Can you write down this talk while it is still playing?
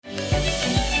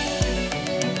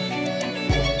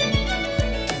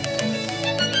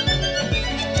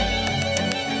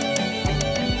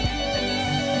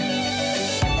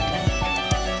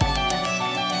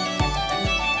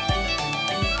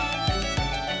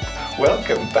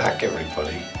Welcome back,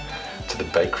 everybody, to the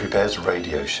Bakery Bears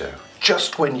radio show.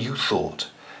 Just when you thought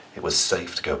it was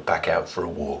safe to go back out for a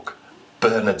walk,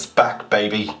 Bernard's back,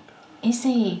 baby. Is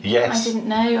he? Yes. I didn't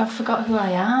know. I forgot who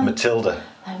I am. Matilda.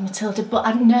 Oh, Matilda. But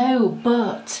I know,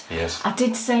 but Yes. I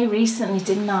did say recently,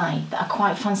 didn't I, that I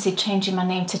quite fancied changing my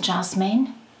name to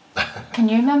Jasmine. Can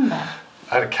you remember?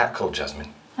 I had a cat called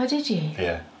Jasmine. Oh, did you?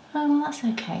 Yeah. Oh, well, that's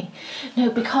okay. No,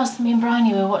 because me and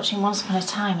Bryony were watching Once Upon a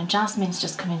Time and Jasmine's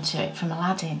just come into it from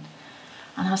Aladdin.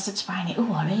 And I said to Bryony,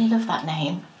 oh, I really love that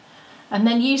name. And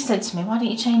then you said to me, why don't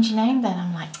you change your name then?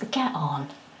 I'm like, get on.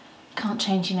 You can't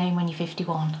change your name when you're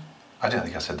 51. I don't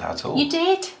think I said that at all. You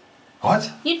did.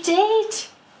 What? You did.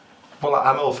 Well,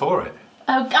 I'm all for it.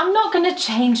 Oh, I'm not going to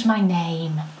change my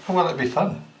name. Well, it'd be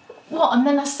fun. What, and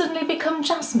then I suddenly become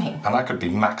Jasmine? And I could be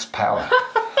Max Power.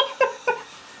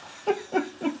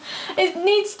 It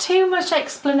needs too much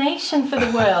explanation for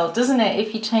the world, doesn't it,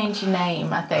 if you change your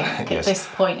name, I think, Yes. at this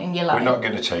point in your life. We're not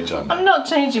going to change our name. I'm not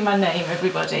changing my name,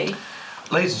 everybody.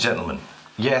 Ladies and gentlemen,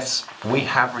 yes, we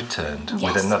have returned with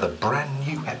Yes. another brand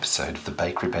new episode of the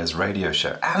Bakery Bears radio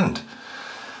show. And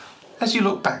as you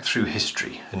look back through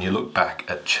history and you look back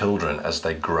at children as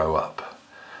they grow up,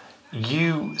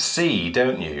 you see,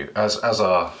 don't you, as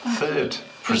our third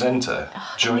presenter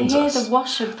joins Can you us. hear the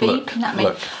washer beeping at me?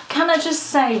 Look. Can I just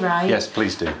say, right? Yes,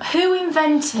 please do. Who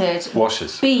invented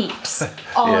Washers. beeps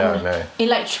on Yeah, I know.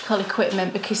 electrical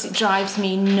equipment? Because it drives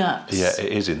me nuts. Yeah,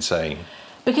 it is insane.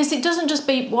 Because it doesn't just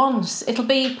beep once. It'll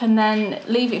beep and then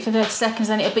leave it for 30 seconds,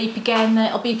 then it'll beep again, then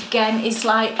it'll beep again. It's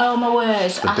like, oh my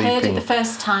word, I heard it beeping. the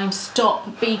first time, stop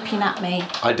beeping at me.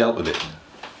 I dealt with it.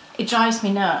 It drives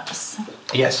me nuts.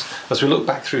 Yes, as we look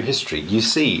back through history, you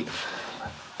see,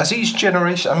 as each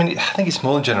generation, I mean, I think it's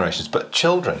more than generations, but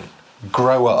children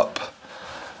grow up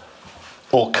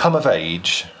or come of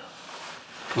age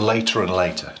later and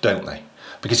later, don't they?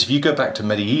 Because if you go back to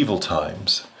medieval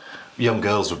times, young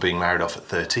girls were being married off at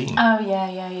 13. Oh,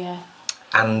 yeah.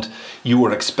 And you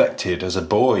were expected as a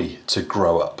boy to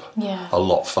grow up Yeah. a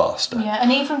lot faster. Yeah,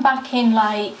 and even back in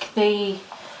like the,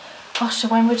 gosh,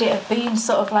 when would it have been?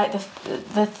 Sort of like the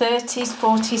 30s,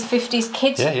 40s,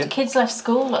 50s. Kids left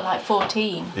school at like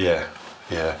 14. Yeah.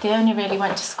 They only really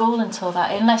went to school until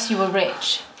that, unless you were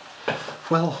rich.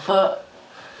 Well, But,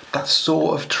 that's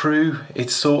sort of true.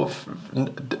 It's sort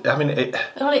of, I mean,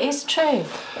 well, it is true.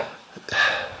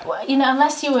 Well, you know,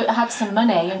 unless you had some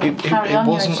money and could carry on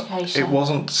your education. It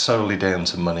wasn't solely down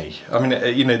to money. I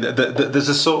mean, you know, there's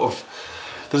a sort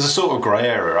of grey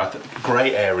area.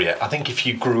 Grey area. I think if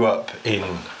you grew up in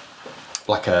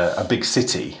like a big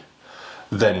city,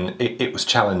 then it was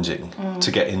challenging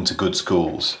to get into good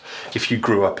schools. If you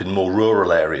grew up in more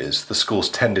rural areas, the schools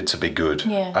tended to be good.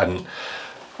 Yeah. And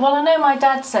Well, I know my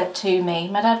dad said to me,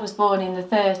 my dad was born in the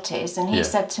 30s, and he Yeah.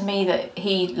 said to me that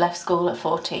he left school at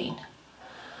 14.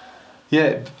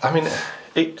 yeah, I mean,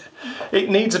 it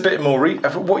needs a bit more.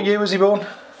 What year was he born?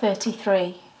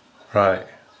 33. Right.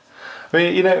 I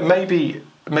mean, you know,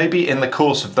 maybe in the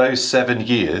course of those 7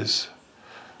 years,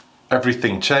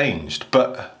 everything changed.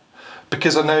 But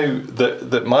because I know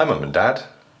that my mum and dad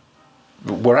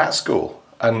were at school,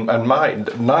 and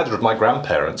neither of my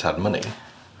grandparents had money.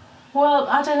 Well,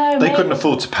 I don't know. They couldn't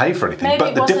afford to pay for anything. Maybe But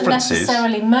it the wasn't difference is,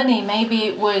 necessarily money. Maybe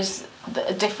it was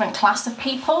a different class of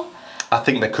people. I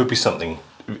think there could be something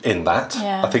in that.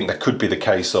 Yeah. I think there could be the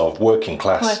case of working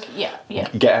class. Yeah.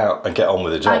 Get out and get on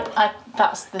with a job.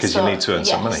 That's the 'Cause you need to earn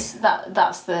some money.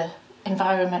 That's the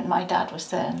environment my dad was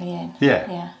certainly in.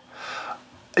 Yeah.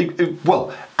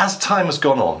 Well, as time has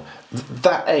gone on,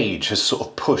 that age has sort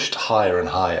of pushed higher and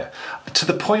higher to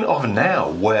the point of now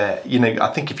where, you know, I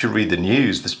think if you read the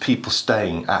news, there's people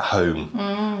staying at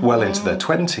home well into their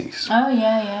 20s. Oh,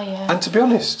 yeah. And to be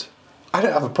honest, I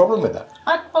don't have a problem with that.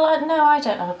 I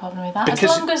don't have a problem with that. Because-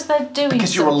 as long as they're doing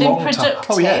Because you're a something long time. productive.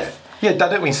 Oh, yeah. Yeah, I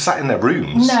don't mean sat in their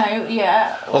rooms No,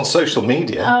 yeah. on social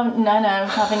media. Oh, no,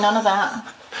 having none of that.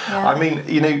 Yeah. I mean,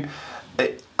 you know,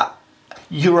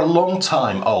 you're a long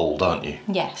time old, aren't you?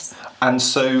 Yes. And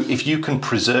so if you can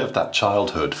preserve that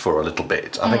childhood for a little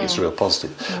bit, I think it's real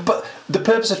positive. But the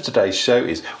purpose of today's show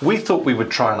is we thought we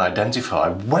would try and identify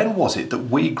when was it that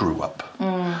we grew up.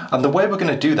 And the way we're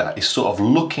going to do that is sort of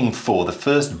looking for the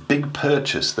first big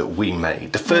purchase that we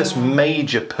made, the first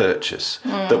major purchase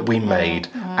that we made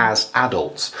as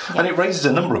adults. And it raises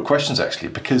a number of questions actually,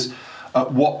 because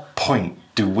at what point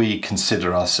do we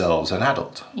consider ourselves an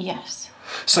adult? Yes.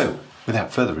 So,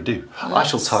 without further ado, I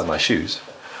shall tie my shoes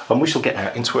and we shall get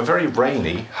out into a very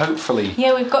rainy, hopefully...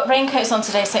 Yeah, we've got raincoats on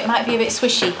today, so it might be a bit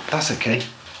swishy. That's okay.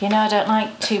 You know, I don't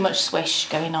like too much swish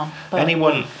going on. But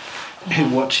Anyone who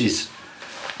watches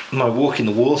my Walk in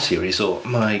the Wall series or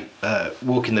my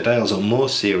Walk in the Dales or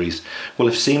Moors series will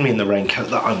have seen me in the raincoat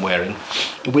that I'm wearing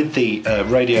with the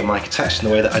radio mic attached in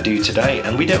the way that I do today,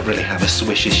 and we don't really have a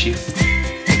swish issue.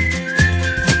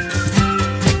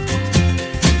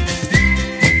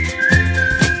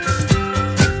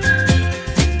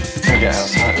 Get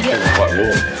outside, it's feeling quite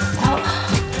warm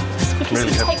here. Because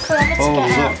Really it good. takes forever to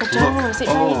get out the door. Is it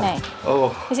raining?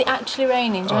 Oh, Is it actually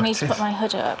raining? Do I need to it put is. my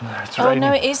hood up? No, it's Oh no,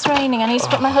 raining. it is raining. I need to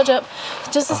put my hood up.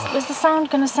 Is the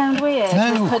sound going to sound weird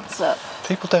No. with hoods up?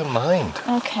 people don't mind.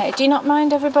 Okay. Do you not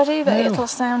mind, everybody, that No. it'll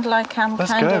sound like I'm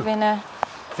Let's kind go. of in a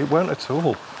It won't at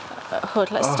all. hood?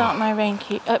 Let's start my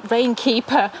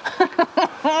rainkeeper.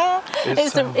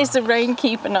 It's a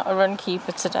rainkeeper, not a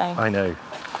runkeeper today. I know.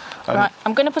 Right,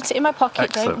 I'm going to put it in my pocket.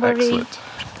 Excellent, Don't worry. excellent.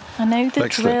 I know the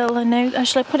Excellent. drill. I know.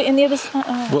 Shall I put it in the other side?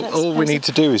 Oh, I Well, don't all we suppose need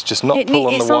to do is just not It pull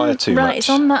on it's the wire too much. Right, it's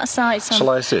on that side. So Shall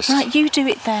I assist? Right, you do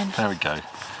it then. There we go.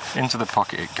 Into the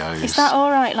pocket it goes. Is that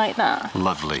all right like that?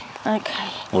 Lovely. Okay.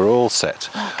 We're all set.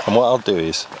 And what I'll do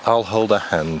is I'll hold her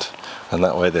hand, and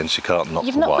that way then she can't knock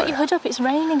You've the not wire. put your hood up. It's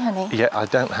raining, honey. Yeah, I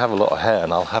don't have a lot of hair,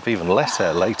 and I'll have even less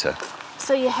hair later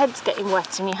So your head's getting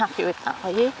wet, and you're happy with that,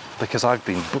 are you? because I've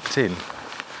been booked in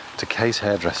to Case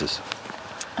Hairdressers.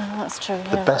 Oh, that's true.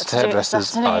 The best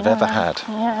hairdressers I've ever had.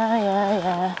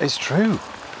 Yeah. It's true.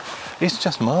 It's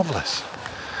just marvellous.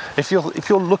 If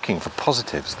you're looking for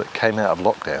positives that came out of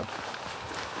lockdown,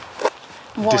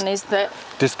 One is that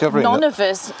discovering none that,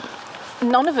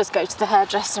 of us go to the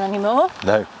hairdresser anymore.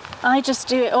 no, I just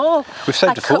do it all. we've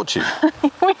saved I a cut- fortune,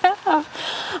 We have.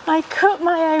 I cut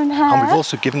my own hair. and we've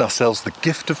also given ourselves the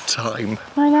gift of time,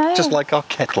 I know. just like our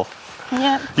kettle.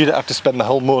 Yeah. You don't have to spend the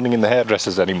whole morning in the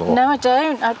hairdressers anymore. No, I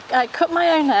don't. I cut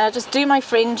my own hair, just do my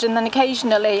fringe, and then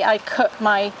occasionally I cut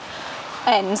my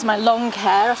ends, my long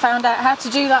hair. I found out how to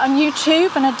do that on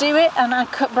YouTube, and I do it, and I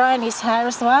cut Bryony's hair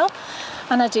as well,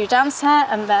 and I do Dan's hair,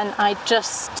 and then I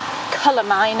just colour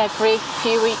mine every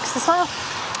few weeks as well.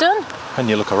 Done. And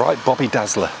you look a right Bobby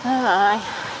Dazzler. Oh, aye.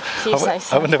 If you say I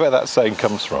so. wonder where that saying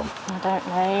comes from. I don't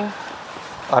know.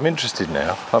 I'm interested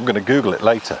now. I'm going to Google it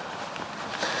later.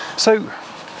 So,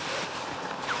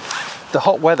 the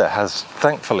hot weather has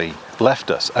thankfully left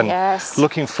us, and Yes.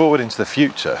 looking forward into the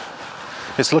future,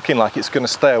 it's looking like it's going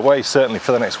to stay away certainly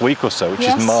for the next week or so, which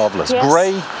Yes, is marvellous. yes.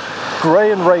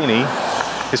 Grey and rainy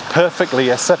is perfectly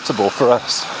acceptable for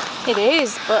us. It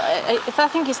is, but I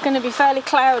think it's going to be fairly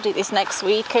cloudy this next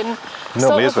week, and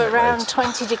Normally is sort when of it around rains.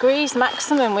 20 degrees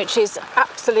maximum, which is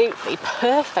absolutely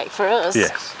perfect for us.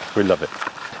 Yes, we love it.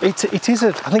 I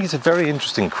think it's a very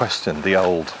interesting question, the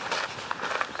old,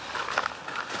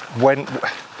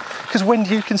 because when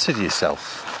do you consider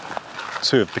yourself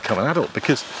to have become an adult?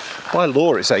 Because by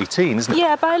law it's 18, isn't it?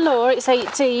 Yeah, by law it's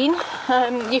 18.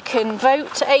 You can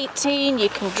vote at 18, you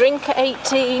can drink at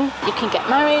 18, you can get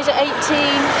married at 18.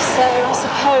 So I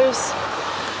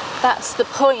suppose that's the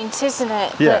point, isn't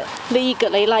it? Yeah. That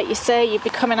legally, like you say, you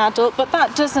become an adult, but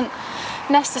that doesn't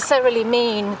necessarily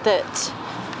mean that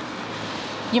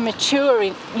you're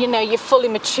maturing, you're fully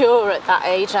mature at that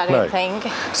age, I don't No. think.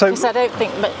 So- Because I don't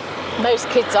think most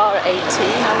kids are at 18,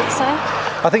 I would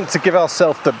say. I think to give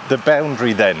ourselves the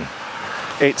boundary then,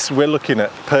 we're looking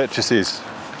at purchases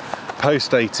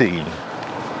post 18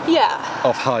 Yeah,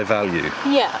 of high value.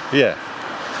 yeah. Yeah.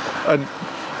 And,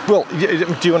 well,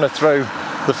 do you want to throw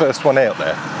the first one out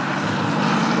there?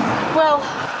 Well,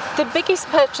 the biggest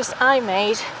purchase I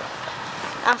made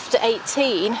after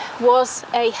 18 was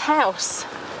a house.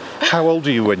 How old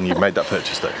were you when you made that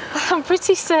purchase though? I'm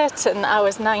pretty certain I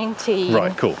was 19.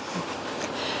 Right, cool.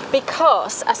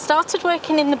 Because I started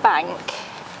working in the bank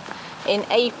in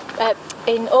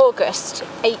August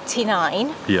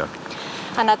 89, Yeah.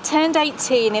 and I turned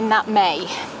 18 in that May.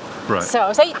 Right. So I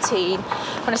was 18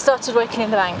 when I started working in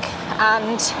the bank,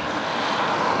 and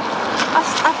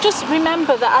I just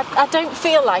remember that I don't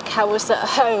feel like I was at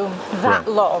home that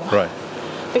long Right.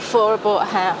 before I bought a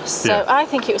house. So Yeah. I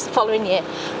think it was the following year.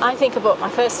 I think I bought my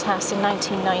first house in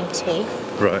 1990,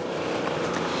 Right.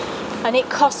 and it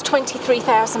cost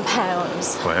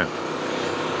 £23,000. Wow.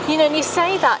 And you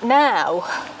say that now,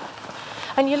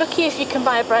 and you're lucky if you can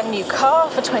buy a brand new car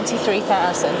for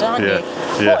 23,000, aren't Yeah,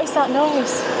 you? yeah. What is that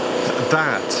noise?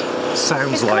 That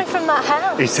sounds It's like... coming from that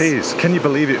house. It is. Can you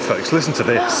believe it, folks? Listen to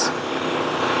this.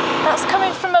 That's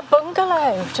coming from a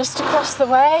bungalow just across the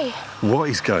way. What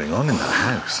is going on in that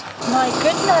house? My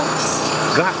goodness.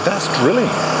 That's drilling.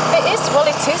 It is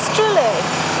drilling.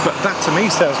 But that to me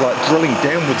sounds like drilling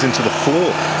downwards into the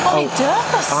floor. Well, it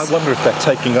does. I wonder if they're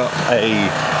taking up a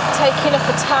taking up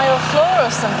a tile floor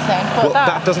or something. But Well,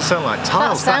 that doesn't sound like that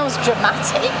tiles. sounds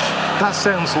dramatic. That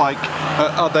sounds like,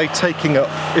 are they taking up,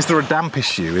 is there a damp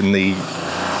issue in the,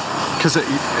 because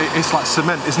it's like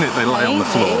cement, isn't it, they lay on the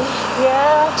floor?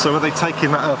 Yeah. So are they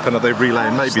taking that up and are they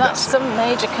relaying, maybe That's that's, some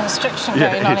major construction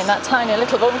Yeah, going it on is. in that tiny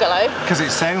little bungalow. because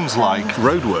it sounds like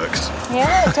roadworks.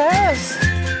 Yeah, it does.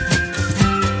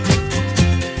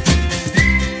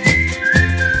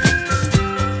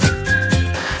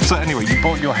 So anyway, you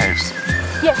bought your house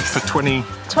Yes. for 20,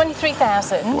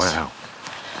 23,000. wow.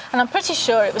 And I'm pretty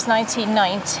sure it was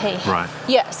 1990. Right.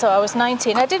 Yeah, so I was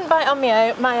 19. I didn't buy it on my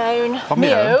own. On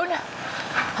my own?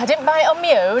 I didn't buy it on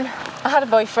my own. I had a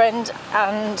boyfriend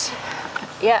and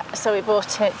yeah, so we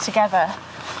bought it together.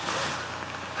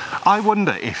 I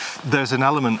wonder if there's an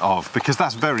element of, because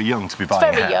that's very young to be buying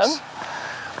a Very house. young.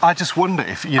 I just wonder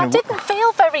if, you know, I didn't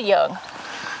feel very young.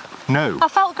 no. I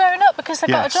felt grown up because I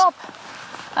got Yes. a job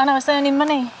and I was earning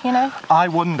money, you know. I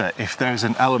wonder if there's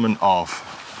an element of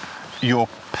your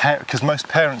parent, because most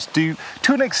parents do,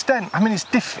 to an extent. I mean,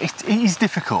 it is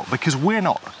difficult because we're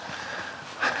not.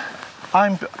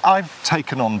 I've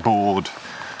taken on board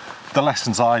the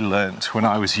lessons I learnt when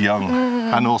I was young,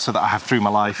 and also that I have through my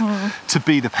life, to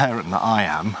be the parent that I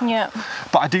am. Yeah.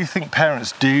 But I do think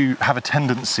parents do have a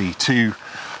tendency to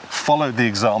follow the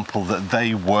example that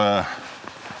they were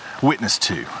witness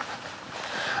to.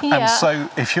 Yeah. And so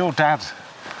if your dad,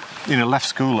 you know, left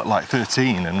school at like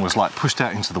 13 and was like pushed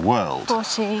out into the world,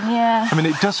 14, yeah. I mean,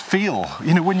 it does feel,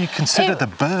 you know, when you consider It- the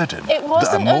burden it that a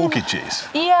wasn't mortgage is.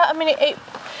 Yeah, I mean,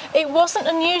 it wasn't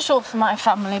unusual for my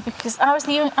family because I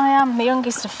am the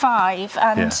youngest of 5,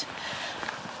 and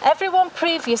everyone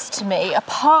previous to me,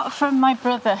 apart from my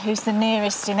brother, who's the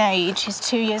nearest in age, he's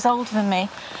 2 years older than me,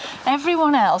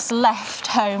 everyone else left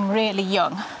home really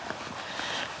young.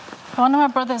 One of my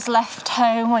brothers left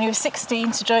home when he was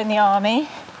 16 to join the army.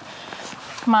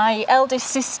 My eldest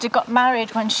sister got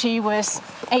married when she was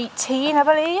 18, I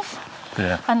believe,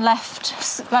 Yeah, and left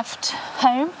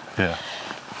home. yeah,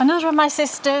 Another of my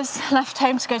sisters left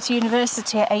home to go to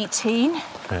university at 18.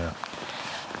 yeah.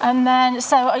 And then,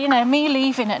 so, you know, me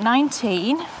leaving at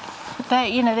 19,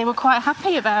 they were quite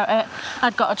happy about it.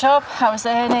 I'd got a job, I was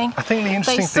earning. I think the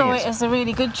interesting They saw thing it is, as a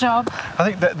really good job. I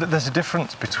think that there's a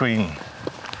difference between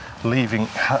leaving,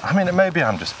 I mean, maybe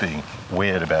I'm just being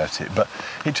weird about it, but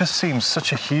it just seems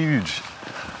such a huge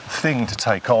thing to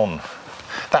take on.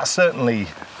 That's certainly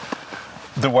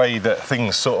the way that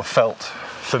things sort of felt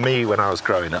for me when I was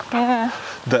growing up. Yeah.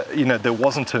 That, you know, there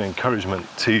wasn't an encouragement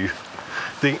to,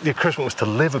 the encouragement was to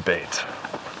live a bit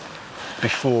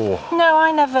before. No,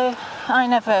 I never.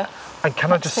 And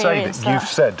can I just say that experienced you've that.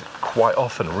 said quite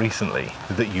often recently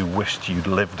that you wished you'd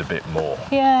lived a bit more.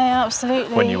 Yeah,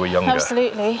 absolutely. When you were younger.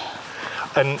 Absolutely.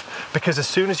 And because as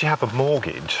soon as you have a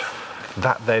mortgage,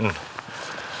 that then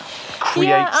creates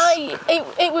Yeah,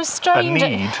 it was strange. a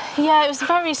need. Yeah, it was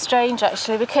very strange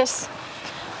actually because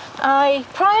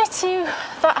prior to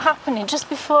that happening, just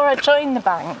before I joined the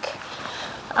bank,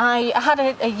 I had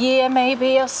a year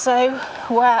maybe or so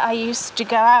where I used to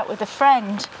go out with a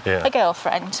friend, Yeah. a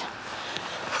girlfriend,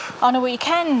 on a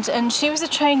weekend, and she was a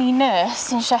trainee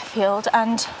nurse in Sheffield,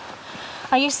 and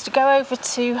I used to go over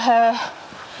to her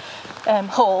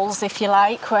halls, if you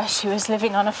like, where she was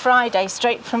living on a Friday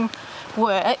straight from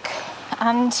work,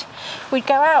 and we'd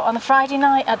go out on a Friday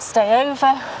night, I'd stay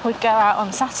over, we'd go out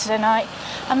on Saturday night,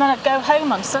 and then I'd go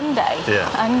home on Sunday. Yeah.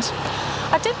 And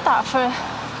I did that for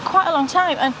quite a long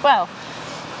time, and well,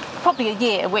 probably a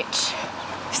year, which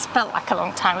felt like a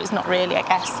long time. It's not really, I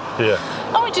guess. Yeah.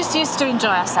 And we just used to enjoy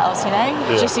ourselves, you know.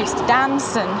 Yeah. Just used to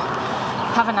dance and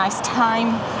have a nice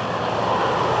time.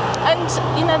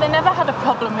 And, you know, they never had a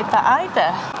problem with that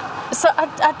either. So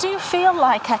I do feel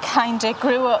like I kind of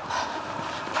grew up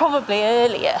probably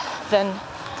earlier than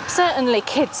certainly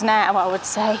kids now, I would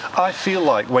say. I feel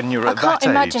like when you're I at can't that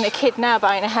imagine age, a kid now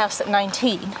buying a house at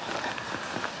 19.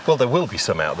 well, there will be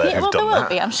some out there Yeah, who've well, there done will that,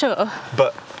 be, I'm sure.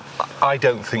 but I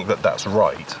don't think that that's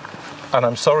right. And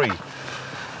I'm sorry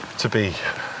to be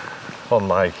on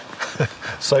my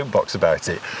soapbox about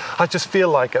it. I just feel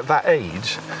like at that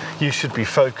age, you should be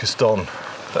focused on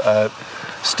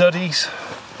studies,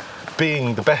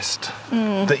 being the best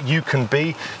that you can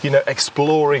be, you know,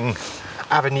 exploring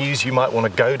avenues you might want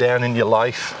to go down in your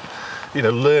life, you know,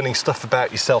 learning stuff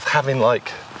about yourself, having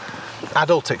like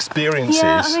adult experiences.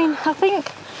 Yeah, I mean, I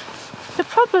think the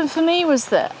problem for me was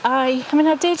that I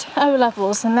did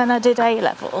O-levels and then I did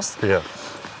A-levels, Yeah,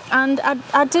 and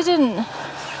I didn't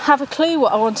have a clue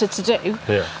what I wanted to do.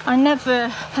 yeah, I never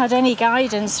had any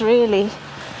guidance really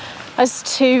as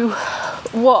to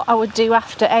what I would do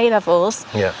after A-levels.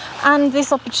 yeah. And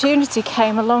this opportunity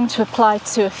came along to apply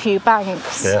to a few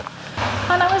banks. Yeah.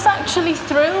 And I was actually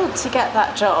thrilled to get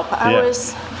that job. I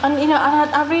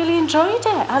really enjoyed it.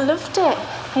 I loved it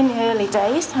in the early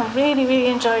days. I really, really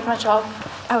enjoyed my job.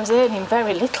 I was earning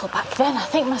very little back then. I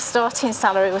think my starting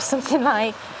salary was something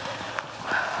like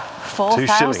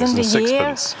 4,000 a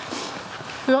year.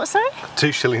 What, sorry?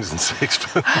 2 shillings and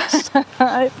sixpence.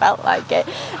 I felt like it.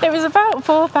 It was about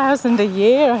 4,000 a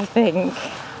year, I think.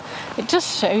 It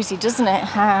just shows you, doesn't it,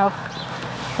 how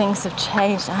things have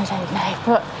changed. I don't know,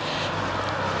 but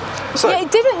So, yeah,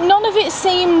 it didn't. None of it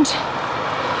seemed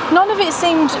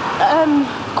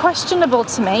questionable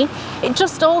to me. It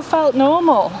just all felt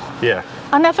normal. yeah,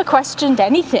 I never questioned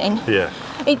anything. yeah,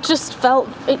 It just felt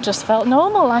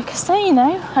normal. Like I say, you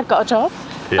know, I'd got a job.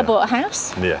 Yeah. I bought a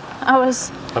house. yeah. I was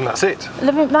And that's it.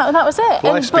 living. That was it.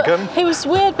 Life's but begun. It was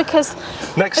weird because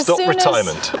Next as stop, soon as-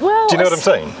 retirement. well, Do you know what I'm as-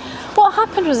 saying? What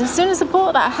happened was, as soon as I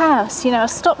bought that house, you know, I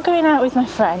stopped going out with my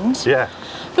friend. Yeah,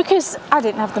 Because I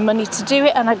didn't have the money to do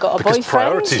it, and I got a Because boyfriend.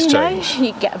 priorities you know, change.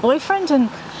 you get a boyfriend,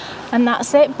 and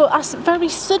that's it. But very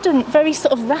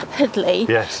sort of rapidly,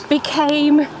 Yes.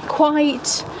 became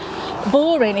quite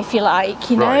boring, if you like.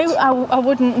 You know, Right. I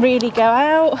wouldn't really go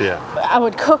out. Yeah. I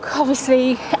would cook,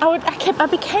 obviously. I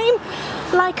became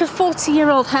like a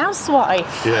 40-year-old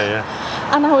housewife, yeah.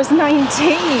 and I was 19.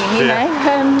 You Yeah.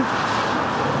 know.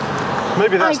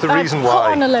 Maybe that's the reason I put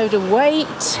why. on a load of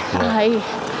weight.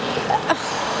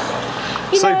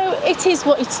 You So- know, it is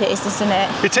what it is, isn't it?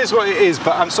 It is what it is,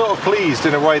 but I'm sort of pleased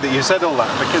in a way that you said all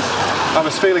that, because I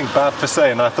was feeling bad for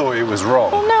saying I thought it was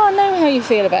wrong. Well, now I know how you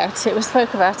feel about it. We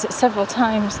spoke about it several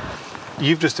times.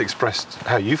 You've just expressed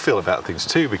how you feel about things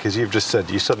too, because you've just said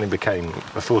you suddenly became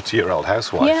a 40-year-old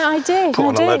housewife. Yeah, I did. Put I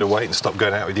on a load did. of weight and stopped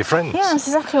going out with your friends. Yeah, that's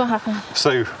exactly what happened.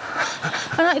 So,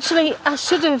 And actually, I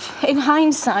should have, in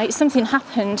hindsight, something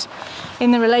happened in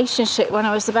the relationship when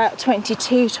I was about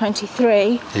 22,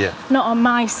 23. Yeah. Not on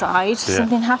my side. Yeah.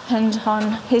 Something happened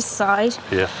on his side.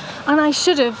 yeah, And I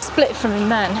should have split from him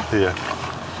then. yeah,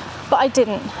 But I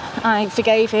didn't. I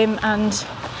forgave him and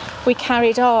we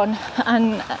carried on.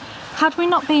 And had we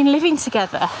not been living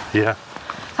together, yeah,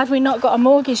 had we not got a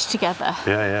mortgage together,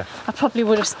 yeah, I probably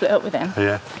would have split up with him.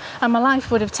 yeah, And my life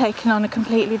would have taken on a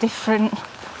completely different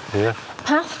yeah.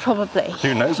 path, probably.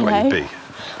 Who knows you where know? you'd be?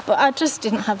 But I just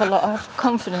didn't have a lot of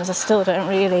confidence. I still don't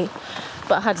really.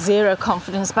 But I had zero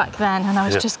confidence back then, and I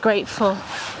was Yeah. just grateful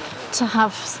to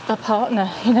have a partner,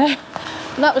 you know.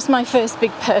 And that was my first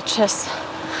big purchase.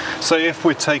 So if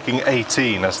we're taking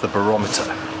 18 as the barometer,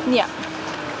 Yeah.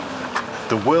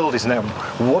 the world is now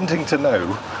wanting to know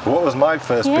what was my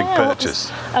first big Yeah, what was-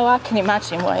 purchase. Oh, I can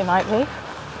imagine what it might be.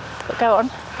 But go on.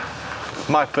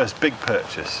 My first big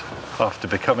purchase after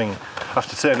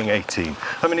turning 18.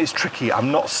 I mean, it's tricky. I'm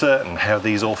not certain how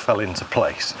these all fell into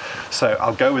place. So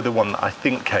I'll go with the one that I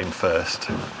think came first,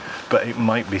 but it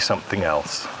might be something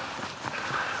else,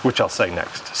 which I'll say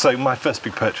next. So my first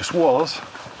big purchase was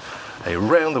a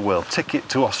round the world ticket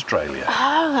to Australia.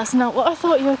 Oh, that's not what I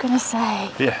thought you were going to say.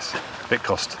 Yes, it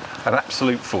cost an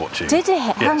absolute fortune. Did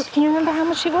it? Yes. Can you remember how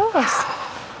much it was?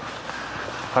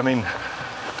 I mean,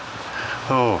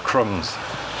 oh, crumbs.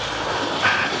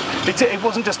 It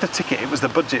wasn't just the ticket, it was the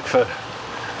budget for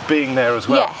being there as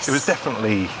well. Yes. It was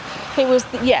definitely, It was,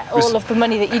 was- all of the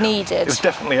money that you needed. it was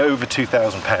definitely over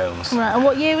 £2,000. Right, and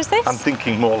what year was this? I'm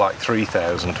thinking more like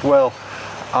 3,000. Well,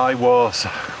 I was,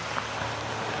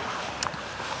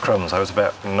 crumbs, I was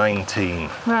about 19,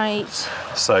 Right.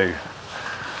 so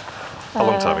a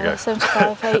long time ago.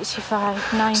 75,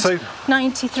 85, 90, So-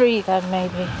 93 then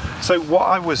maybe. So what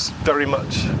I was very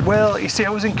much, well, you see, I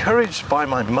was encouraged by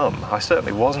my mum. I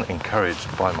certainly wasn't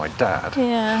encouraged by my dad.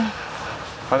 Yeah.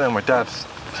 I know my dad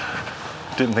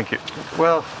didn't think it,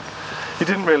 well, he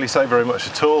didn't really say very much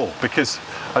at all, because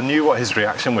I knew what his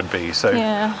reaction would be, so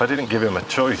Yeah. I didn't give him a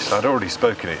choice. I'd already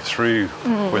spoken it through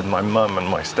with my mum and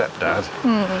my stepdad,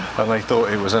 and they thought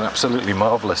it was an absolutely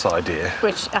marvellous idea.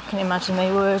 Which I can imagine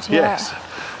they would, yeah. Yes.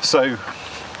 So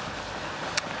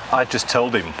I just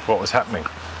told him what was happening.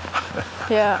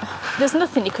 Yeah. There's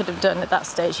nothing you could have done at that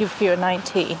stage if you were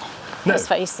 19. No. Let's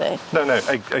face it. No,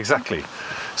 exactly.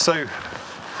 So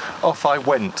off I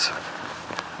went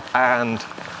and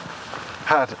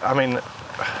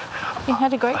You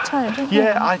had a great time, didn't you?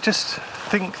 yeah, I just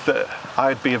think that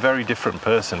I'd be a very different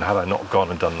person had I not gone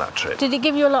and done that trip. Did it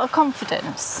give you a lot of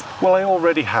confidence? Well, I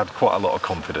already had quite a lot of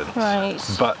confidence. Right.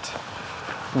 But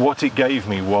what it gave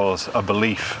me was a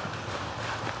belief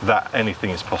that anything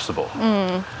is possible.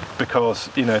 Because,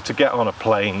 you know, to get on a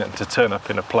plane and to turn up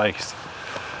in a place,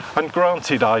 and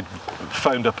granted I'd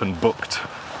phoned up and booked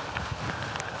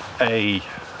a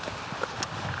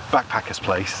backpacker's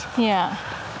place Yeah.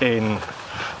 in...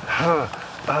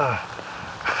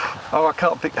 I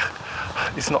can't think...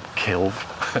 It's not Kilve.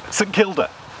 St Kilda.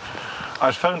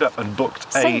 I phoned up and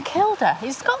booked St Kilda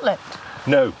in Scotland.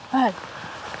 No, Oh.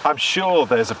 I'm sure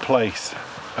there's a place,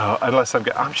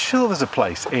 I'm sure there's a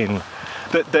place in...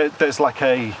 There's like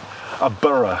a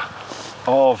borough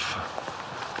of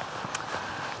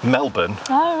Melbourne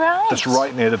Oh, right. that's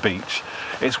right near the beach.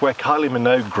 It's where Kylie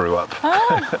Minogue grew up.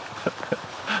 Oh.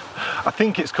 I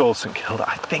think it's called St Kilda.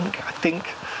 I think.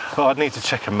 Oh, I'd need to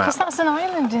check a map. Because that's an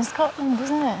island in Scotland,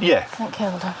 isn't it? Yeah. St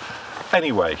Kilda.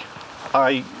 Anyway,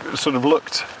 I sort of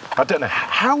looked. I don't know,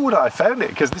 how would I have found it?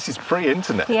 Because this is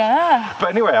pre-internet. Yeah. But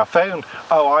anyway, I found,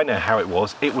 I know how it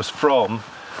was. It was from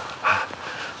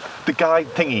the guide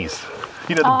thingies.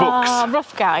 You know, the books.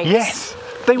 Rough Guides. Yes,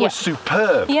 they were Yeah.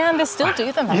 superb. Yeah, and they still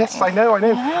do them, I Yes, think. I know.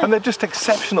 Yeah. And they're just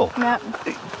exceptional. Yeah.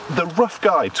 The Rough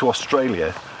Guide to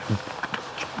Australia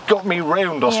got me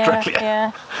round Australia.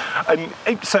 Yeah. And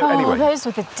so Oh, anyway, those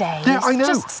were the days. Yeah, I know.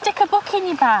 Just stick a book in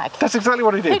your bag. that's exactly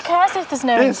what I did. Who cares if there's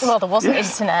no... Yes, Well, there wasn't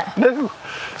yes. internet. No.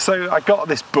 So I got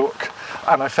this book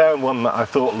and I found one that I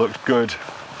thought looked good.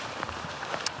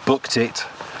 Booked it,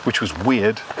 which was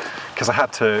weird because I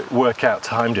had to work out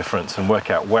time difference and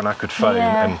work out when I could phone.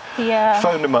 And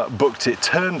phoned them up, booked it,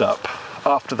 turned up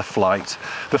after the flight.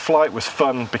 The flight was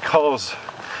fun because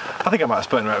I think I might have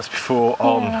spoken about this before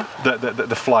on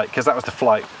the flight, because that was the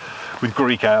flight with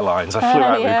Greek Airlines. I flew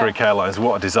out with Greek Airlines.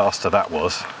 What a disaster that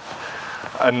was.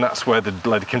 And that's where the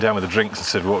lady came down with the drinks and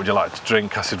said, what would you like to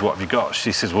drink? I said, what have you got?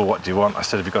 She says, well, what do you want? I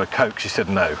said, have you got a Coke? She said,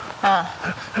 no.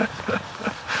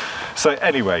 So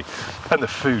anyway, and the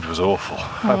food was awful.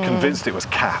 I'm convinced it was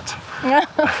cat.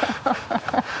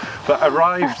 But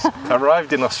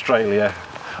arrived in Australia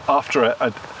after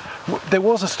there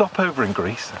was a stopover in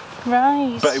Greece.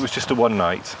 Right. But it was just a one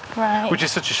night, Right. which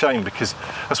is such a shame because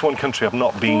that's one country I've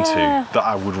not been to that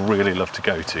I would really love to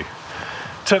go to.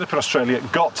 Turned up in Australia,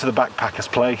 got to the backpacker's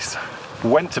place,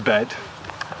 went to bed,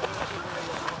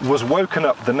 was woken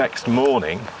up the next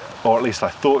morning, or at least I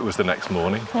thought it was the next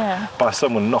morning, by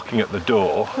someone knocking at the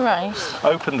door. Right.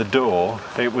 Opened the door,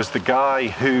 it was the guy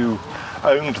who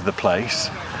owned the place,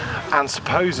 and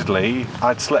supposedly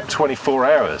I'd slept 24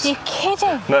 hours. You're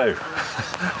kidding? No.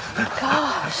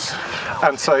 Gosh.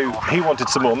 And so he wanted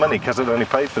some more money because I'd only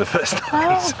paid for the first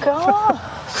night. Oh,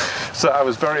 God. So I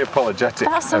was very apologetic.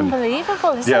 That's and-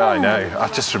 unbelievable, isn't it? Yeah, I know. I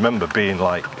just remember being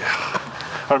like,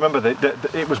 I remember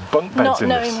that it was bunk beds Not in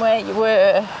knowing this. where you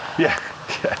were. Yeah.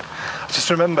 I just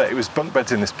remember it was bunk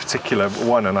beds in this particular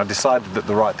one, and I decided that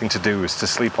the right thing to do was to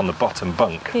sleep on the bottom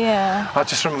bunk. Yeah. I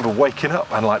just remember waking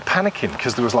up and like panicking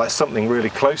because there was like something really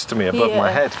close to me above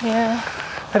my head. Yeah.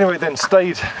 Anyway, then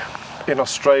stayed in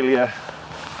Australia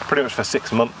pretty much for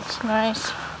 6 months.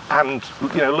 Right. And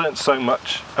learnt so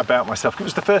much about myself. It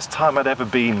was the first time I'd ever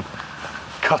been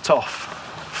cut off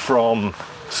from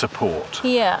support,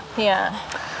 Yeah. Yeah.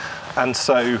 and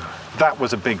so that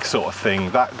was a big sort of thing.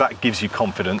 That gives you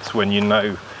confidence when you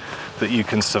know that you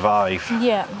can survive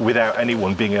without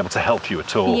anyone being able to help you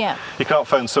at all. Yeah. You can't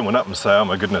phone someone up and say, oh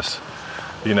my goodness,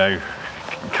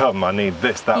 come, I need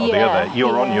this, that, or the other.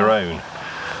 You're on your own.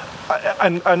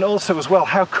 And also as well,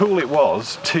 how cool it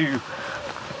was to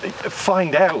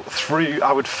find out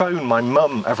I would phone my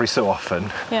mum every so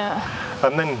often,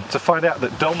 and then to find out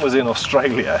that Dom was in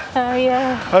Australia. Oh,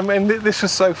 yeah. I mean, this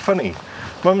was so funny.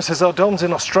 Mum says, oh, Dom's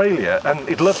in Australia and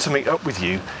he'd love to meet up with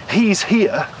you. He's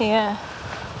here, Yeah.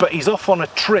 but he's off on a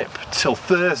trip till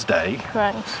Thursday.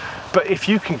 Right. But if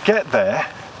you can get there,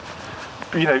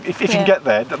 if you can get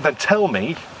there, then tell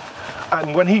me.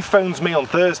 And when he phones me on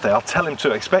Thursday, I'll tell him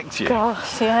to expect you.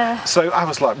 Gosh, yeah. So I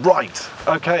was like, right,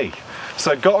 okay.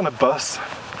 So got on a bus,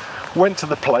 went to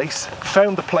the place,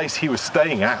 found the place he was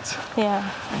staying at.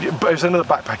 Yeah. But it was another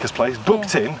backpacker's place,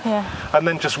 booked in, and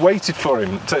then just waited for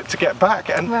him to get back.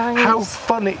 And how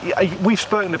funny, we've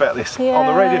spoken about this on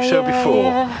the radio show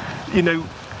before.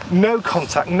 No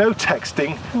contact, no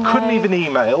texting, couldn't even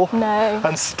email. No.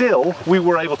 And still, we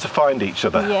were able to find each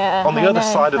other on the other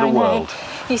side of the world.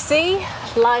 You see,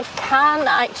 life can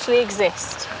actually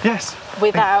exist. Yes.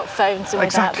 Without phones and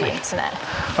Exactly. without the internet.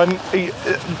 And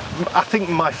I think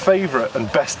my favourite and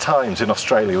best times in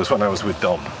Australia was when I was with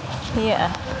Dom.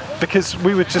 Yeah. Because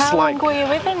we were just How like long were you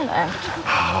with him then?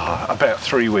 about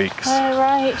 3 weeks. Oh,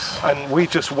 right. And we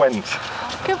just went.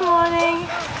 Good morning.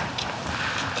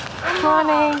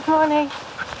 Morning.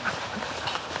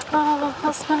 Oh,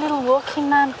 that's my little walking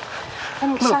man.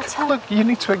 And Look, you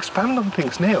need to expand on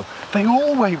things, Neil. They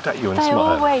all waved at you and They smiled.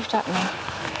 all waved at me.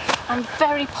 I'm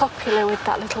very popular with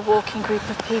that little walking group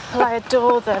of people. I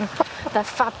adore them. They're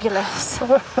fabulous.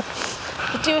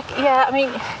 I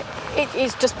mean, It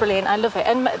is just brilliant. I love it.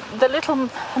 And the little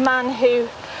man who,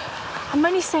 I'm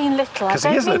only saying little. I 'Cause he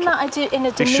don't is mean little. that I do in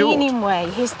a He's short. demeaning way.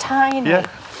 He's tiny. Yeah.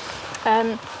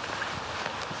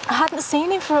 I hadn't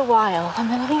seen him for a while, and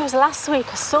then I think it was last week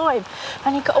I saw him,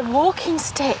 and he got a walking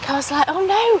stick. I was like, oh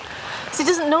no, because he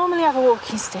doesn't normally have a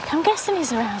walking stick. I'm guessing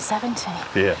he's around 70.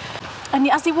 Yeah. And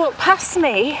as he walked past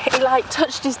me, he like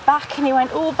touched his back, and he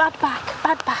went, oh, bad back,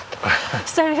 bad back.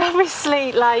 So he'd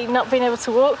obviously like not been able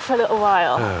to walk for a little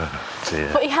while. Dear.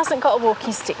 But he hasn't got a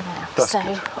walking stick now, That's so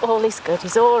good. all is good.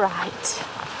 He's all right.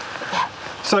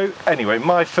 So anyway,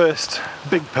 my first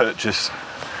big purchase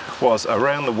was a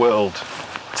round the world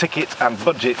ticket and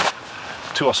budget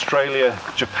to Australia,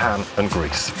 Japan and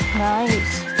Greece.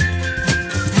 Right.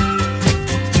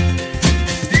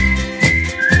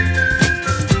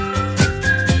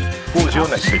 What was your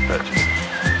next big purchase?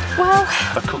 Well,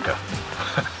 A cooker.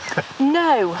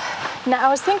 no. Now I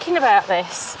was thinking about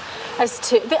this as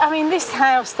to, this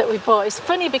house that we bought is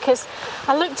funny because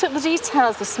I looked up the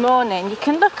details this morning. You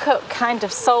can look up kind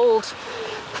of sold,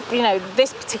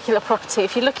 this particular property.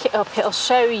 If you look it up, it'll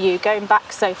show you going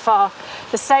back so far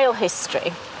the sale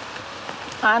history.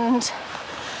 And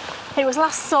it was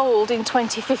last sold in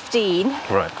 2015.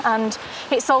 Right. And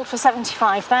it sold for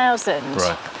 75,000.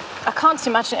 Right. I can't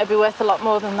imagine it'd be worth a lot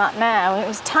more than that now. It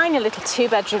was a tiny little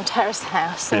 2-bedroom terrace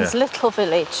house in this Yeah. little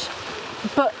village.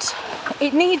 But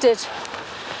it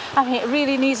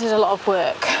really needed a lot of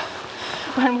work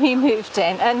when we moved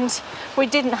in, and we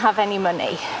didn't have any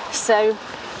money. So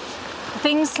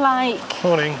things like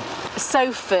Morning.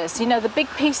 sofas, the big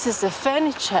pieces of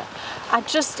furniture, I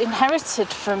just inherited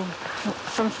from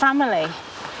family,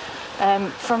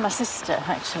 from my sister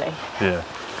actually. Yeah.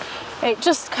 It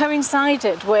just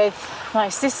coincided with my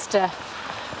sister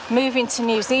moving to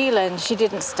New Zealand. She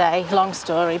didn't stay, long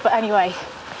story, but anyway,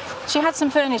 she had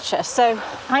some furniture, so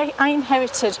I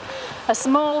inherited a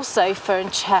small sofa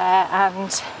and chair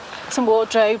and some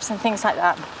wardrobes and things like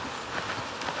that.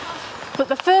 But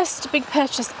the first big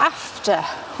purchase after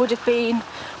would have been,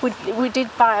 we did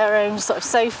buy our own sort of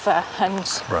sofa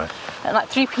and Right. like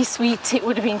 3-piece suite it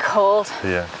would have been called.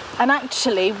 Yeah. And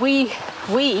actually we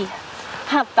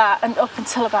had that and up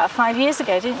until about 5 years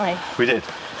ago, didn't we? We did.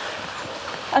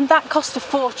 And that cost a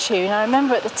fortune. I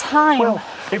remember at the time. Well,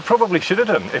 it probably should have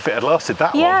done if it had lasted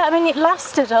that long. Yeah, it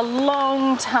lasted a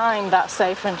long time, that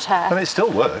sofa and chair. And it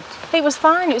still worked. It was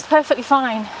fine, it was perfectly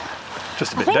fine.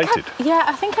 Just a bit dated.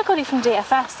 I think I got it from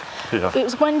DFS. Yeah. It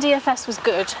was when DFS was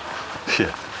good.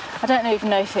 Yeah. I don't even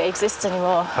know if it exists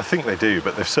anymore. I think they do,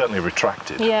 but they've certainly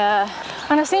retracted. Yeah.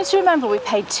 And I seem to remember we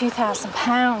paid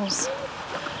 £2,000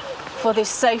 for this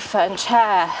sofa and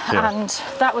chair, Yeah. and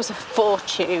that was a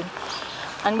fortune.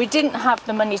 And we didn't have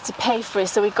the money to pay for it,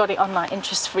 so we got it on like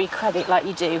interest-free credit like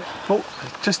you do. Well,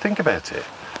 just think about it.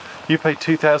 You paid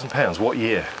 £2,000. What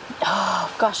year?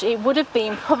 Oh gosh, it would have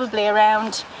been probably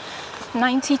around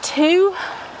 92,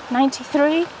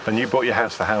 93, And you bought your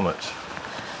house for how much?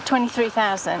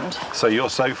 23,000. So your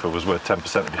sofa was worth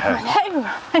 10% of your house. No.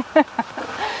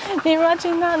 Can you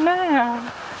imagine that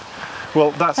now?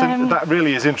 Well, that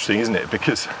really is interesting, isn't it?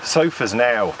 Because sofas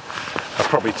now are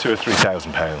probably £2,000 or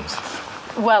 £3,000.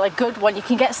 Well, a good one. You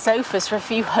can get sofas for a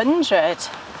few hundred.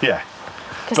 Yeah.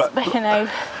 Because, But-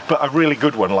 But a really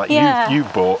good one like Yeah. you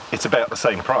bought, it's about the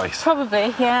same price.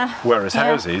 probably, yeah. Whereas Yeah.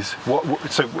 houses,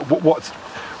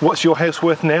 what's your house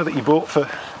worth now that you bought for?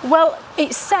 Well,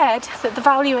 it said that the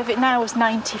value of it now was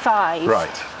 95.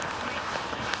 Right.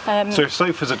 So if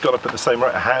sofas had gone up at the same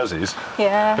rate of houses, a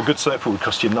Yeah. good sofa would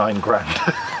cost you £9,000.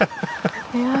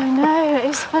 Yeah, I know.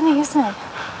 It's funny, isn't it?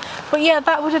 But yeah,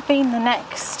 that would have been the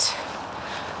next.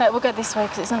 We'll go this way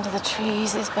because it's under the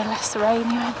trees. It's a bit less rainy,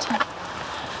 won't it?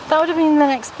 That would have been the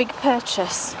next big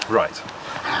purchase. Right.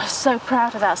 I was so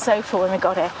proud of that sofa when we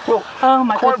got it. Well, oh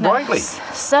my quite goodness. rightly.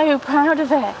 So proud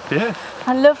of it. Yeah.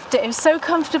 I loved it. It was so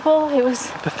comfortable. It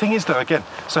was The thing is, though, again,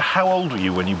 so how old were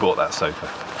you when you bought that sofa?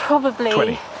 probably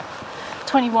 20.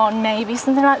 21, maybe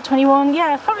something like 21.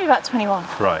 Yeah, probably about 21.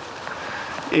 Right.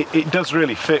 It does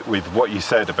really fit with what you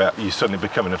said about you suddenly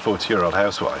becoming a 40-year-old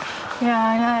housewife, Yeah,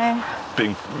 I know.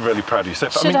 being really proud of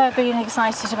yourself. Should I have been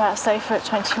excited about a sofa at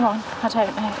 21? I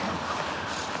don't know.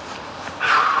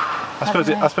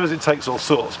 I suppose it takes all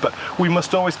sorts, but we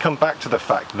must always come back to the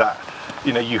fact that,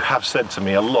 you have said to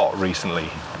me a lot recently,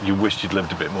 you wished you'd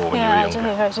lived a bit more when Yeah, you were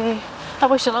younger. I do. I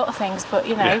wish a lot of things, but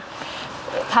Yeah.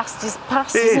 past is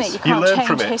past, It isn't is. it? You You can't learn change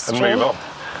from it history. and move on.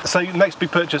 So next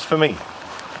big purchase for me.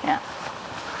 Yeah.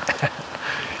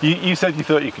 You said you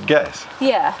thought you could guess.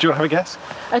 Yeah. Do you want to have a guess?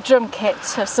 A drum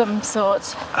kit of some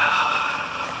sort.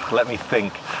 Let me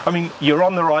think. I mean, you're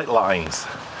on the right lines.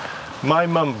 My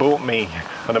mum bought me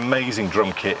an amazing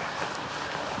drum kit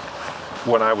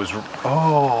when I was.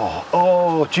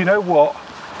 Oh, do you know what?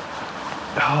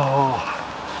 Oh.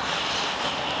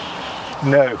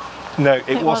 No,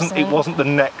 it wasn't. It wasn't the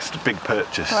next big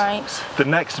purchase. Right. The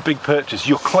next big purchase,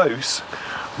 you're close,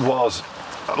 was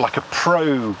like a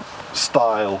pro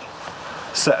style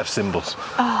set of cymbals.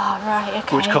 Oh, right,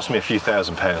 okay. Which cost me a few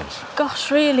 £1,000s.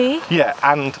 Gosh, really? Yeah,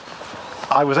 and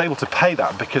I was able to pay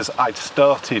that because I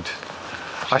started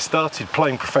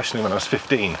playing professionally when I was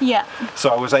 15. Yeah. So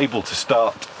I was able to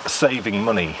start saving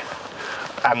money.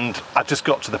 And I just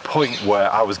got to the point where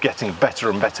I was getting better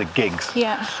and better gigs.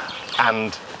 Yeah.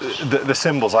 And the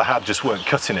cymbals I had just weren't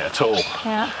cutting it at all.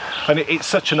 Yeah. And it's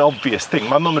such an obvious thing.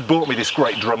 My mum had bought me this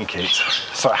great drum kit,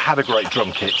 so I had a great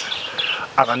drum kit,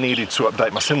 and I needed to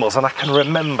update my cymbals. And I can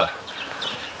remember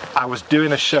I was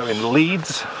doing a show in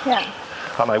Leeds, Yeah.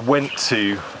 and I went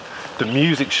to the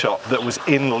music shop that was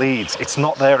in Leeds. It's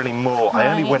not there anymore. I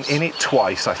only Right. went in it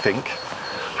twice, I think.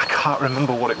 I can't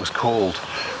remember what it was called,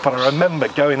 but I remember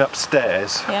going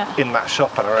upstairs Yeah. in that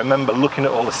shop, and I remember looking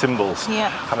at all the cymbals,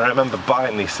 Yeah. and I remember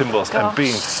buying these cymbals and Gosh.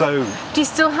 being so Do you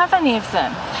still have any of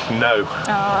them? no,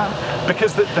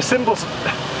 because the cymbals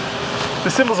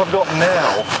I've got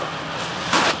now.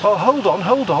 Oh,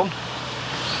 hold on.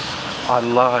 I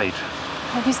lied.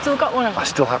 Have you still got one of I them?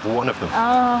 still have one of them,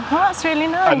 Oh, well, that's really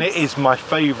nice. and it is my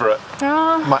favourite,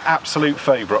 Oh, my absolute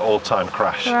favourite all-time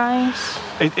crash. right.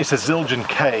 It's a Zildjian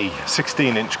K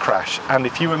 16-inch crash, and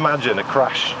if you imagine a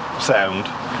crash sound,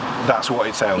 that's what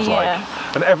it sounds Yeah.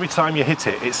 like. And every time you hit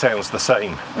it, it sounds the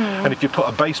same. And if you put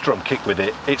a bass drum kick with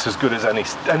it, it's as good as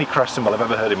any crash cymbal I've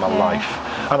ever heard in my life.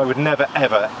 And I would never,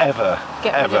 ever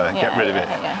Get rid of it.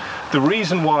 yeah. The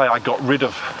reason why I got rid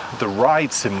of the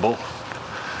ride cymbal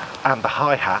and the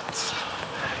hi-hats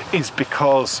is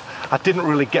because I didn't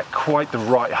really get quite the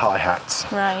right hi-hats.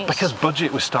 Right. Because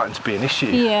budget was starting to be an issue.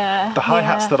 Yeah, The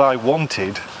hi-hats yeah. that I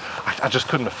wanted, I just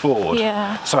couldn't afford.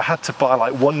 Yeah. So I had to buy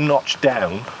like one notch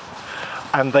down,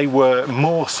 and they were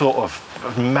more sort of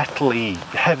metally,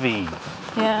 heavy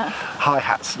Yeah.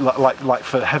 hi-hats, like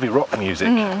for heavy rock music.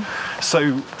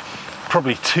 So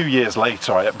probably 2 years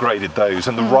later I upgraded those,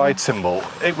 and the ride cymbal,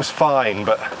 it was fine,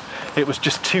 but it was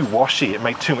just too washy. It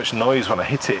made too much noise when I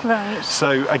hit it. Right.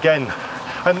 So again,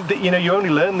 and you only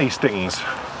learn these things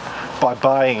by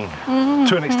buying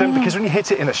to an extent, because when you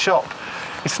hit it in a shop,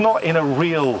 it's not in a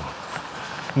real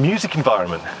music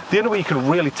environment. The only way you can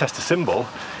really test a cymbal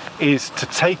is to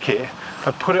take it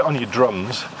and put it on your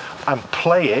drums and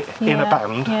play it in a Yeah,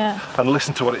 band yeah. and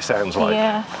listen to what it sounds like.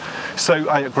 Yeah. So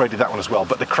I upgraded that one as well,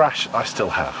 but the crash I still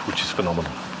have, which is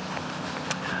phenomenal.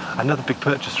 Another big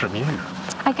purchase from you.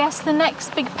 I guess the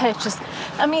next big purchase,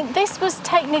 I mean, this was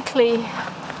technically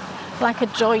like a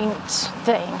joint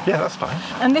thing. Yeah, that's fine.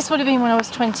 And this would have been when I was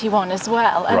 21 as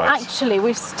well. And Right. actually,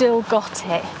 we've still got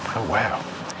it. Oh wow.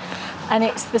 And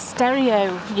it's the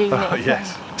stereo unit. Oh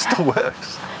yes, still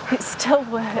works. It still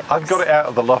works. I've got it out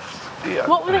of the loft. Yeah.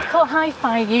 What were they called?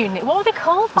 Hi-fi unit. What were they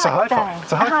called It's a back hi-fi. then?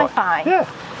 It's a hi-fi. Hi-fi. Yeah,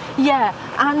 Yeah,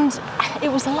 and it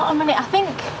was a lot of money. I think.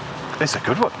 it's a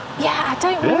good one. Yeah, I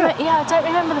don't remember. Yeah, I don't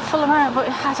remember the full amount, but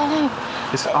I don't know.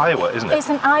 It's Iowa, isn't it? It's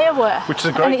an Iowa, Which is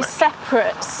a great and it's make.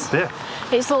 separate. Yeah.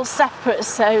 It's all separate.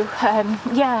 So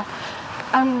yeah,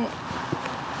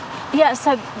 yeah.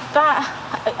 So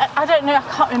that I don't know. I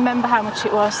can't remember how much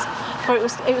it was, but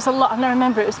it was a lot. And I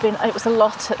remember it was a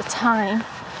lot at the time.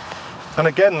 And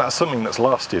again, that's something that's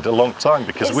lasted a long time,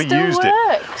 because It we still used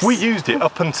works. it. We used it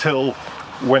up until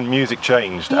when music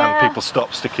changed Yeah. and people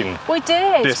stopped sticking We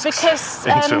did discs because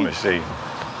into a machine.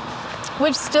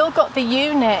 we've still got the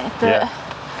unit that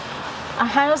I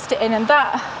housed it in, and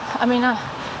that, I mean,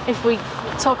 if we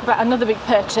talk about another big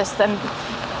purchase, then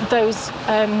those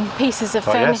pieces of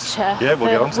Oh, yes. furniture Yeah, we'll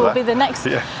get onto will that. be the next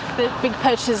Yeah. the big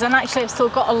purchases. And actually, I've still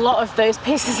got a lot of those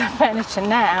pieces of furniture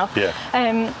now. Yeah.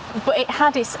 But it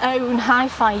had its own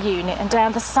hi-fi unit, and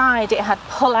down the side it had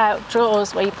pull-out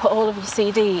drawers where you put all of your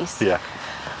CDs. Yeah,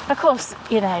 Of course,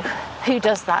 who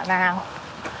does that now?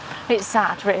 It's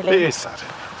sad, really. it is sad.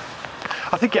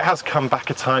 I think it has come back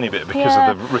a tiny bit because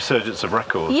Yeah. of the resurgence of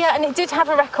records. Yeah, and it did have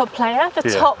a record player. The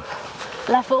Yeah. top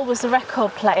level was a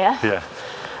record player, Yeah.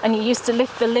 and you used to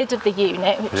lift the lid of the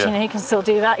unit, which Yeah. you can still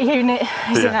do that. Unit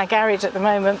is in Yeah. our garage at the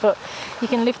moment, but you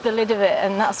can lift the lid of it,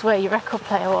 and that's where your record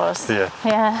player was. Yeah.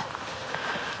 Yeah.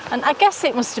 And I guess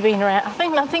it must have been around.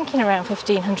 I'm thinking around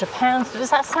 £1,500. Does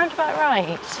that sound about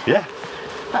right? Yeah,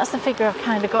 That's the figure I've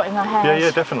kind of got in my head. yeah,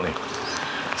 definitely.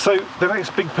 So the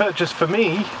next big purchase for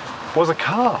me was a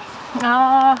car.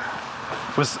 Ah,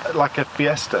 Was like a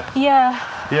Fiesta. yeah.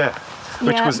 Yeah.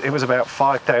 Which Yeah. it was about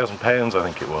 £5,000, I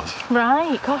think it was.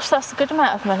 Right. Gosh, that's a good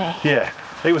amount of money. Yeah.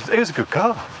 It was a good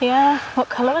car. Yeah. What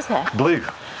colour was it? Blue.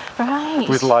 Right.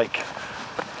 with like,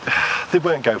 they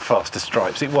weren't Go Faster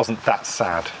stripes. It wasn't that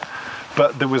sad,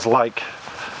 but there was like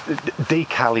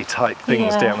decal-y type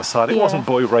things down the side. It wasn't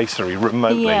boy racery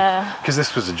remotely, because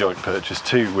this was a joint purchase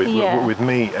too with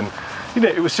me, and you know,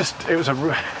 it was a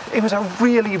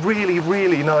really, really,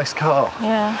 really nice car.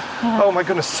 Yeah. Oh my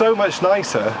goodness, so much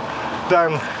nicer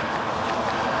than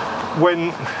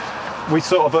when we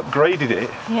sort of upgraded it.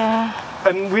 Yeah.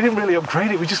 And we didn't really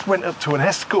upgrade it, we just went up to an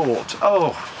Escort.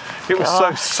 Oh, it was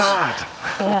so sad.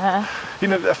 Yeah. You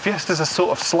know, the Fiestas are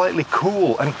sort of slightly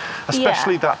cool, and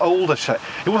especially that older shape.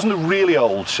 It wasn't a really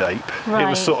old shape. It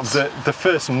was sort of the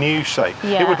first new shape.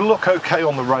 Yeah. It would look okay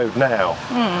on the road now.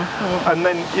 And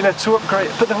then, you know, to upgrade.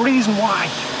 But the reason why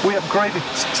we upgraded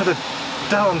to the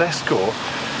darned Escort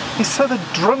is so the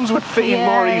drums would fit in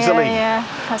more easily. Yeah.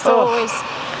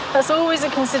 That's always a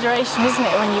consideration, isn't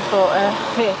it, when you bought a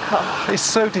vehicle? It's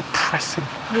so depressing.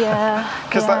 Yeah.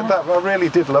 Because that I really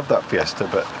did love that Fiesta,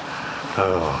 but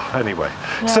anyway.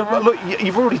 So look,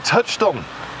 you've already touched on.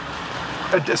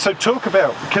 So talk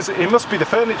about, because it must be the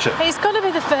furniture. It's got to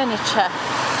be the furniture.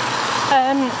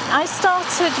 I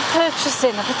started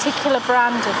purchasing a particular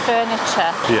brand of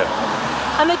furniture. Yeah.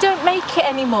 And they don't make it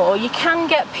anymore. You can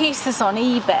get pieces on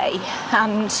eBay,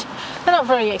 and they're not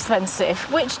very expensive,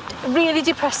 which really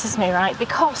depresses me, right?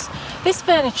 Because this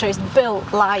furniture is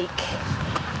built like,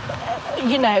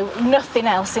 you know, nothing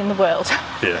else in the world.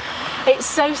 Yeah. It's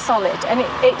so solid, and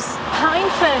it's pine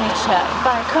furniture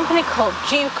by a company called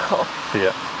Ducal.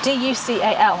 Yeah.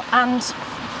 D-U-C-A-L, and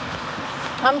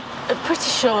I'm pretty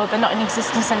sure they're not in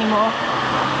existence anymore.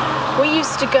 We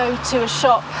used to go to a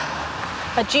shop,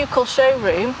 a Ducal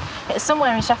showroom. It's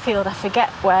somewhere in Sheffield, I forget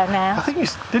where now. I think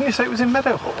didn't you say it was in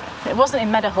Meadowhall? It wasn't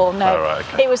in Meadowhall, no. Oh, right,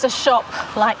 okay. It was a shop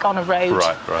like on a road.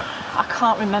 Right. I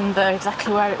can't remember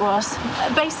exactly where it was.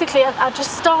 Basically, I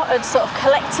just started sort of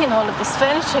collecting all of this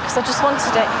furniture because I just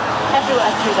wanted it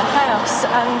everywhere through the house.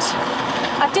 And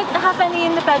I didn't have any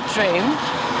in the bedroom,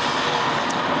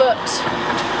 but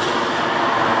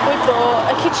we bought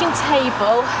a kitchen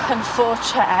table and 4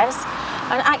 chairs.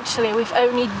 And actually, we've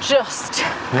only just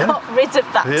got rid of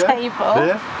that table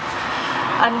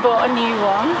and bought a new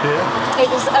one. Yeah. It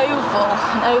was an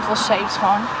oval-shaped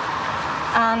one.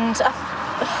 And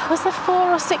was there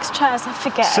 4 or 6 chairs? I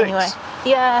forget. 6. Anyway.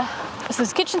 Yeah. So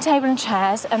there's kitchen table and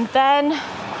chairs, and then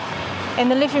in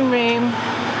the living room,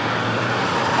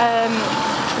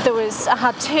 I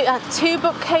had 2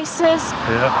 bookcases.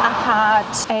 Yeah. I had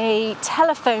a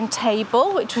telephone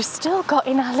table, which we've still got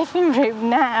in our living room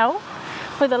now,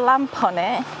 with a lamp on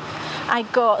it. I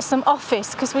got some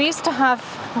office, because we used to have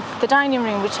the dining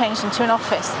room, we changed into an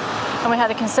office, and we had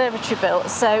a conservatory built.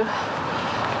 So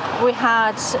we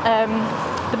had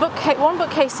one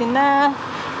bookcase in there,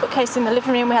 bookcase in the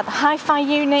living room. We had the hi-fi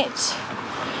unit,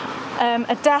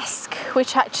 a desk,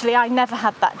 which actually I never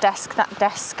had that desk. That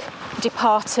desk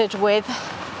departed with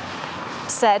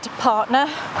said partner.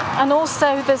 And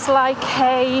also there's like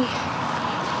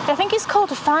I think it's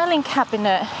called a filing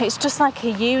cabinet. It's just like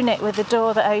a unit with a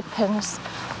door that opens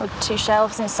with 2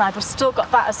 shelves inside. We've still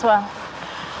got that as well.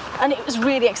 And it was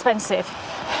really expensive.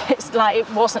 It's like, it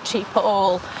wasn't cheap at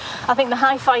all. I think the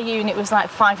hi-fi unit was like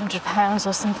 £500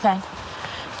 or something,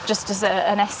 just as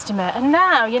an estimate. And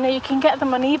now, you know, you can get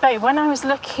them on eBay. When I was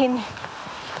looking,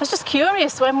 I was just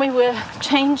curious when we were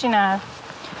changing our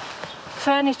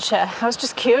furniture. I was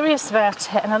just curious about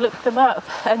it, and I looked them up,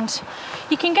 and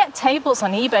you can get tables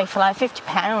on eBay for like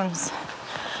 £50,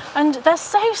 and they're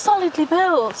so solidly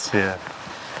built. Yeah.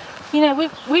 You know,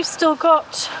 we've still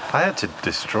got. I had to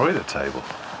destroy the table.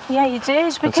 Yeah, you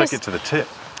did, and take it to the tip.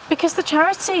 Because the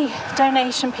charity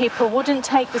donation people wouldn't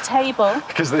take the table.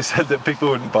 Because they said that people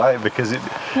wouldn't buy it because it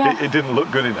didn't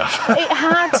look good enough. It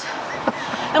had.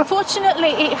 Unfortunately,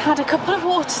 it had a couple of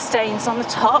water stains on the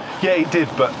top. Yeah, it did,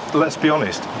 but let's be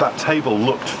honest, that table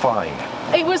looked fine.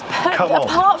 It was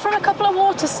apart from a couple of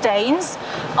water stains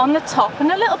on the top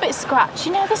and a little bit scratched.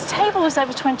 You know, this table was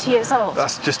over 20 years old.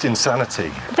 That's just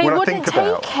insanity. They wouldn't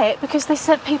take it because they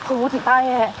said people wouldn't buy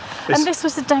it. And this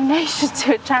was a donation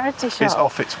to a charity shop. It's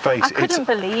off its face. I couldn't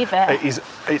believe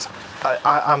it.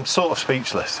 I'm sort of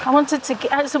speechless. I wanted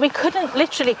to, so we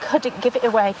literally couldn't give it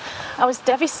away. I was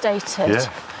devastated. Yeah.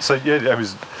 So it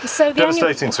was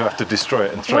devastating to have to destroy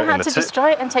it and throw it in the tip. We had to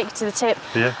destroy it and take it to the tip.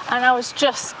 Yeah. And I was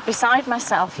just beside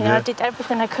myself. You know, I did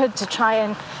everything I could to try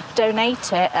and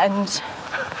donate it, and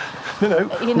we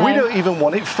don't even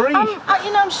want it free.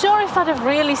 I'm sure if I'd have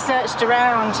really searched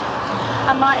around,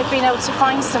 I might have been able to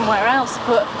find somewhere else,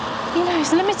 but you know,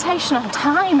 it's a limitation on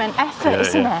time and effort,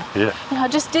 isn't it? Yeah. You know, I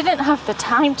just didn't have the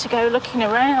time to go looking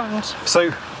around.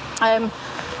 So.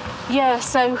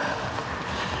 So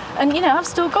And I've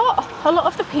still got a lot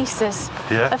of the pieces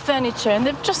Yeah. of furniture, and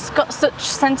they've just got such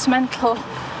sentimental,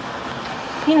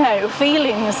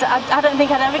 feelings. I don't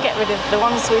think I'd ever get rid of the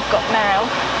ones we've got now.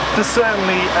 There's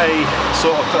certainly a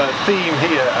sort of theme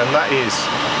here, and that is,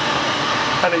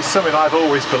 and it's something I've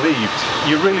always believed,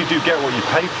 you really do get what you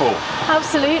pay for.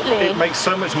 Absolutely. It makes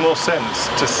so much more sense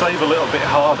to save a little bit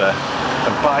harder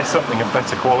and buy something of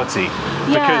better quality,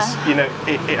 because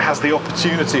it has the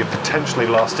opportunity of potentially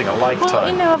lasting a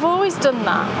lifetime. Well, I've always done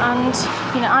that,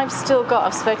 and I've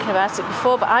spoken about it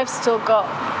before, but I've still got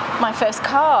my first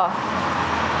car.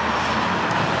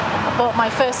 I bought my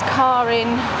first car in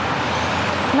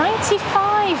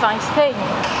 95, I think.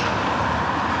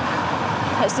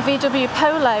 It's the VW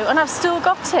Polo, and I've still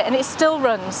got it, and it still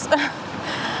runs.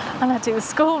 And I do the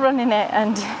school run in it,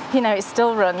 and it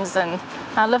still runs, and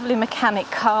our lovely mechanic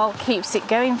Carl keeps it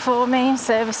going for me,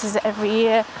 services it every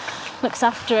year, looks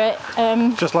after it.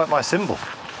 Just like my symbol.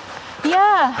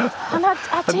 Yeah, and I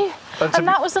do. And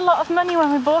that was a lot of money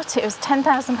when we bought it. It was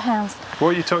 £10,000. What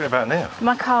are you talking about now?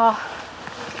 My car.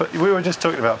 But we were just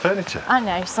talking about furniture. I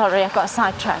know, sorry, I got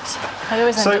sidetracked. I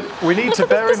always So end up... we need to Look,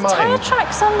 bear in there's tyre mind.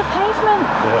 tracks on the pavement.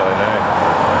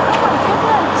 Yeah, Oh my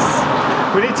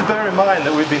goodness. we need to bear in mind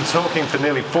that we've been talking for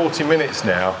nearly 40 minutes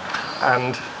now,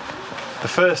 and the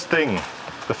first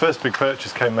big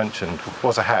purchase Kay mentioned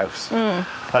was a house.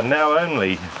 And now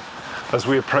only, as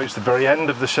we approach the very end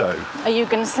of the show, Are you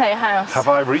going to say a house? have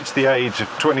I reached the age of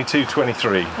 22,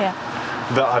 23 Yeah.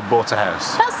 that I bought a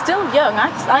house. That's still young.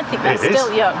 I think that's It is.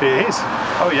 still young. It is.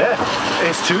 Oh yeah,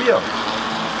 it's too young.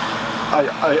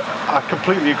 I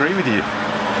completely agree with you.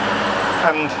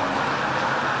 And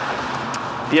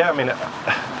yeah, I mean,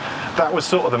 that was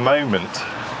sort of the moment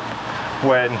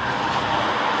when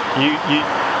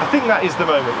I think that is the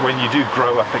moment when you do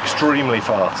grow up extremely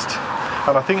fast.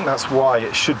 And I think that's why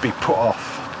it should be put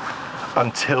off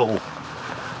until,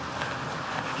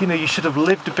 you should have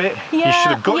lived a bit, you Yeah,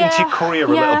 should have got into your career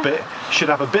a yeah. little bit, you should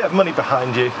have a bit of money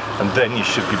behind you, and then you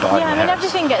should be buying Yeah, a house.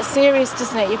 everything gets serious,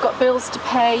 doesn't it? You've got bills to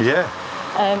pay. Yeah,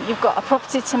 You've got a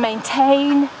property to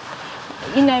maintain.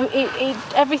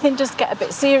 Everything does get a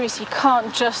bit serious. You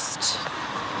can't just...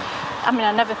 I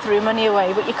never threw money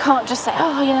away, but you can't just say,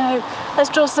 let's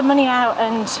draw some money out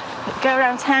and go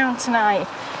around town tonight.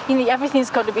 Everything's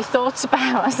got to be thought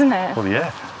about, hasn't it? well,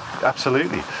 yeah,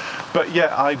 absolutely. But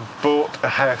yeah, I bought a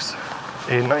house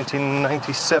in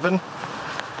 1997,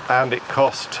 and it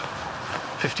cost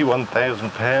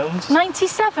 £51,000.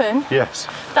 97? Yes.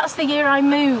 That's the year I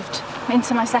moved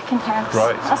into my second house.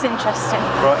 Right. That's interesting.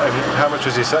 Right, and how much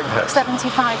was your second house?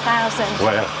 75,000.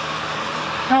 Well,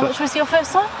 How much was your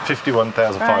first one?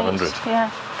 51,500. Right,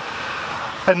 yeah.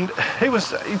 And it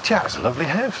was a lovely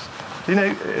house.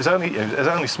 It was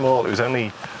only small. It was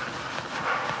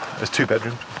 2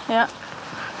 bedrooms. Yeah,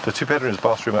 The 2 bedrooms,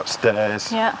 bathroom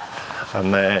upstairs, yeah.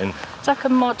 and then It's like a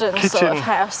modern sort Kitchen. of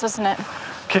house, isn't it?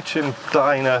 kitchen,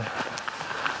 diner,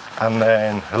 and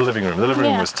then a living room. The living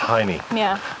room Yeah. was tiny,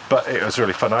 Yeah. but it was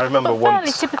really fun. I remember But fairly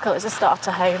once. typical as a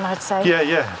starter home, I'd say.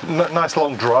 Yeah. Nice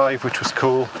long drive, which was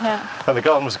cool. Yeah. And the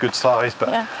garden was a good size, but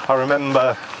Yeah. I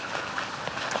remember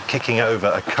kicking over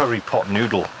a curry pot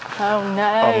noodle Oh no.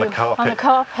 on the carpet. On the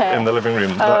carpet. In the living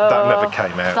room. That never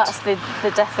came out. That's the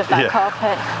death of that Yeah.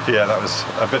 carpet. Yeah, that was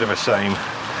a bit of a shame.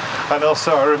 And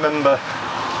also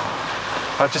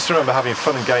I just remember having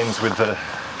fun and games with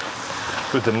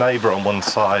the neighbour on one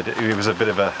side. He was a bit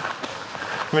of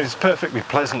he's a perfectly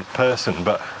pleasant person,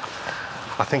 but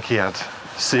I think he had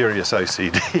serious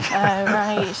OCD. Oh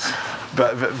right.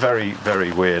 But very,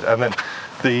 very weird. And then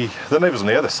the neighbours on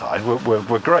the other side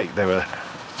were great. They were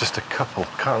just a couple,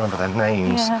 can't remember their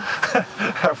names. Yeah.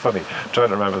 How funny, trying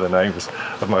to remember the names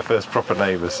of my first proper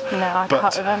neighbours. No, I But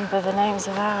can't remember the names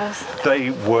of ours.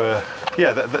 they were,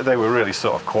 they were really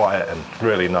sort of quiet and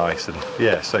really nice, and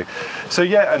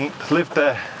and lived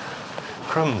there.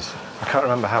 Crumbs, I can't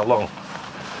remember how long.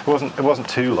 It wasn't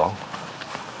too long.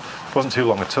 It wasn't too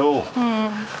long at all.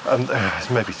 And it's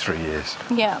maybe 3 years.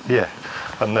 Yeah. Yeah,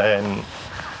 and then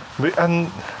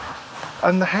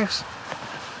and the house.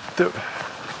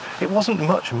 It wasn't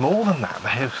much more than that. The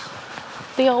house.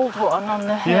 The old one on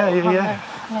the hill. Yeah.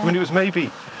 I mean,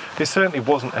 it certainly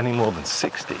wasn't any more than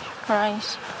 60.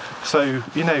 Right. So,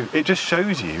 it just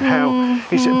shows you how...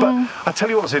 But I tell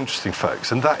you what's interesting,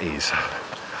 folks, and that is...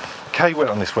 Kay went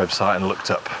on this website and looked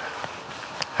up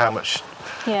how much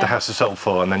Yeah. the house is sold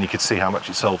for, and then you could see how much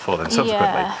it sold for then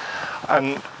subsequently. Yeah.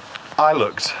 And I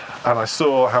looked, and I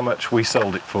saw how much we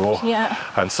sold it for, Yeah.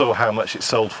 and saw how much it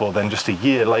sold for then just a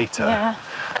year later. Yeah.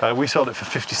 We sold it for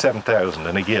 57,000,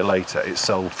 and a year later it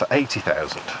sold for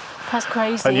 80,000. That's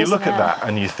crazy. And you look isn't at it? that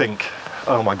and you think,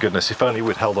 oh my goodness, if only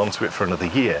we'd held on to it for another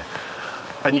year.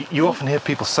 And you often hear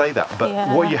people say that, but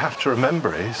what you have to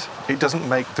remember is it doesn't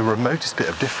make the remotest bit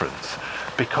of difference,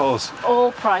 because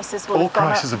all prices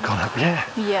have gone up. Yeah.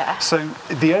 Yeah. So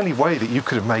the only way that you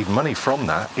could have made money from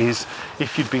that is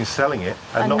if you'd been selling it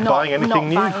and not buying anything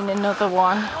new. Not buying another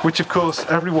one. Which of course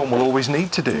everyone will always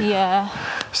need to do. Yeah.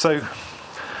 So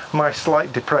my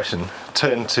slight depression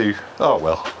turned to, oh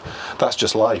well, that's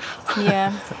just life.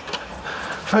 Yeah.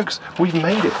 Folks, we've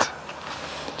made it.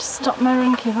 Just stop my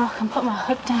runky rock and put my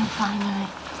hood down finally.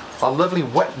 Our lovely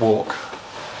wet walk.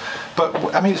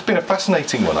 But I mean, it's been a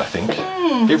fascinating one, I think.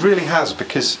 It really has,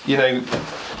 because, you know,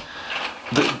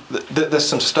 there's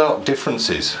some stark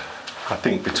differences, I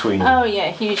think, between... Oh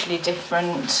yeah, hugely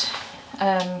different.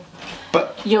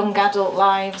 But young adult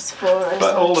lives for us.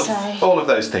 But all of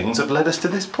those things have led us to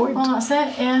this point. Well, that's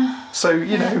it, yeah. So,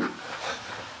 you know,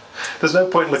 there's no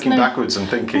point looking backwards and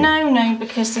thinking... No,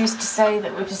 because who's to say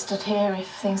that we'd have stood here if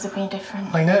things had been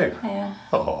different? I know. Yeah.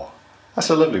 Oh, that's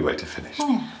a lovely way to finish.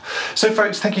 Yeah. So,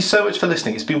 folks, thank you so much for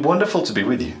listening. It's been wonderful to be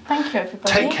with you. Thank you,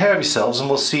 everybody. Take care of yourselves, and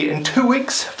we'll see you in 2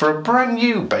 weeks for a brand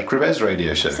new Bakery Bears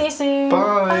radio show. See you soon.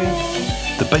 Bye.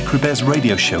 The Bakery Bears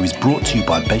radio show is brought to you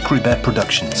by Bakery Bear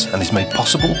Productions and is made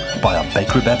possible by our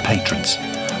Bakery Bear patrons.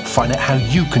 Find out how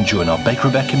you can join our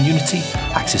Bakery Bear community,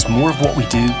 access more of what we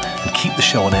do, and keep the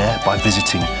show on air by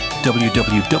visiting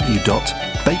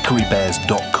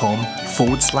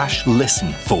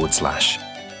www.bakerybears.com/listen/.